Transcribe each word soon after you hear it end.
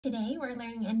Today we're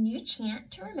learning a new chant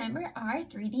to remember our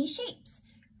 3D shapes.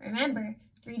 Remember,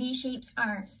 3D shapes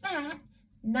are fat,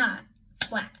 not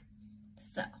flat.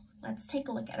 So let's take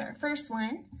a look at our first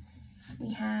one.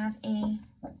 We have a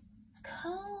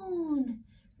cone.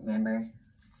 Remember,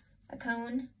 a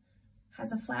cone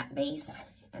has a flat base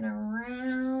and a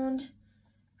round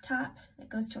top that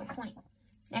goes to a point.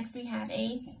 Next we have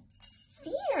a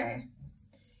sphere.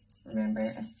 Remember,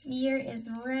 a sphere is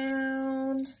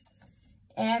round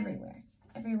everywhere.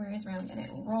 Everywhere is round and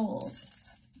it rolls.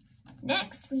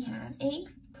 Next we have a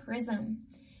prism.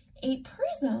 A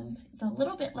prism is a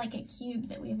little bit like a cube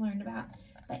that we've learned about,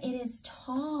 but it is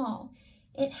tall.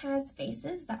 It has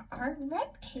faces that are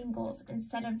rectangles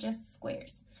instead of just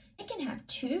squares. It can have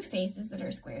two faces that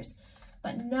are squares,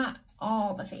 but not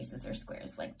all the faces are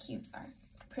squares like cubes are.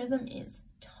 Prism is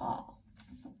tall.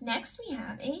 Next we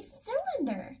have a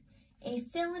cylinder. A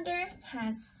cylinder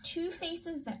has two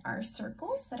faces that are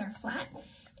circles that are flat,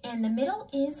 and the middle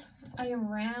is a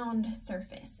round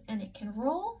surface, and it can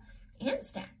roll and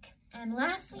stack. And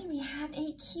lastly, we have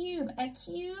a cube. A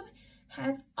cube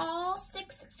has all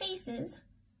 6 faces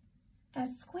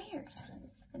as squares,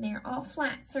 and they are all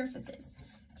flat surfaces.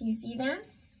 Do you see them?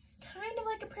 Kind of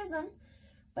like a prism,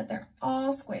 but they're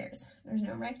all squares. There's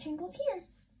no rectangles here.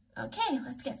 Okay,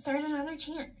 let's get started on our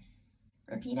chant.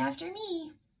 Repeat after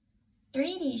me.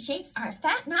 3D shapes are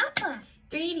fat, not flat.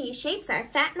 3D shapes are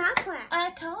fat, not flat.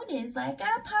 A cone is like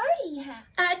a party hat.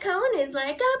 A cone is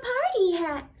like a party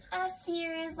hat. A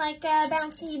sphere is like a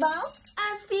bouncy ball.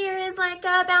 A sphere is like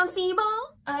a bouncy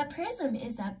ball. A prism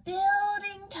is a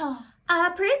building tall.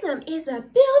 A prism is a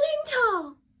building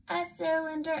tall. A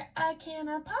cylinder, a can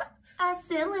of pop. A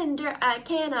cylinder, a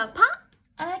can of pop.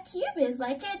 A cube is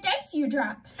like a dice you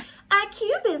drop. A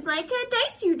cube is like a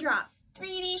dice you drop.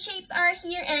 3D shapes are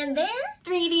here and there.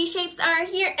 3D shapes are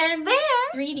here and there.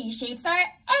 3D shapes are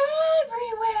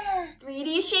everywhere.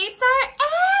 3D shapes are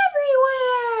everywhere.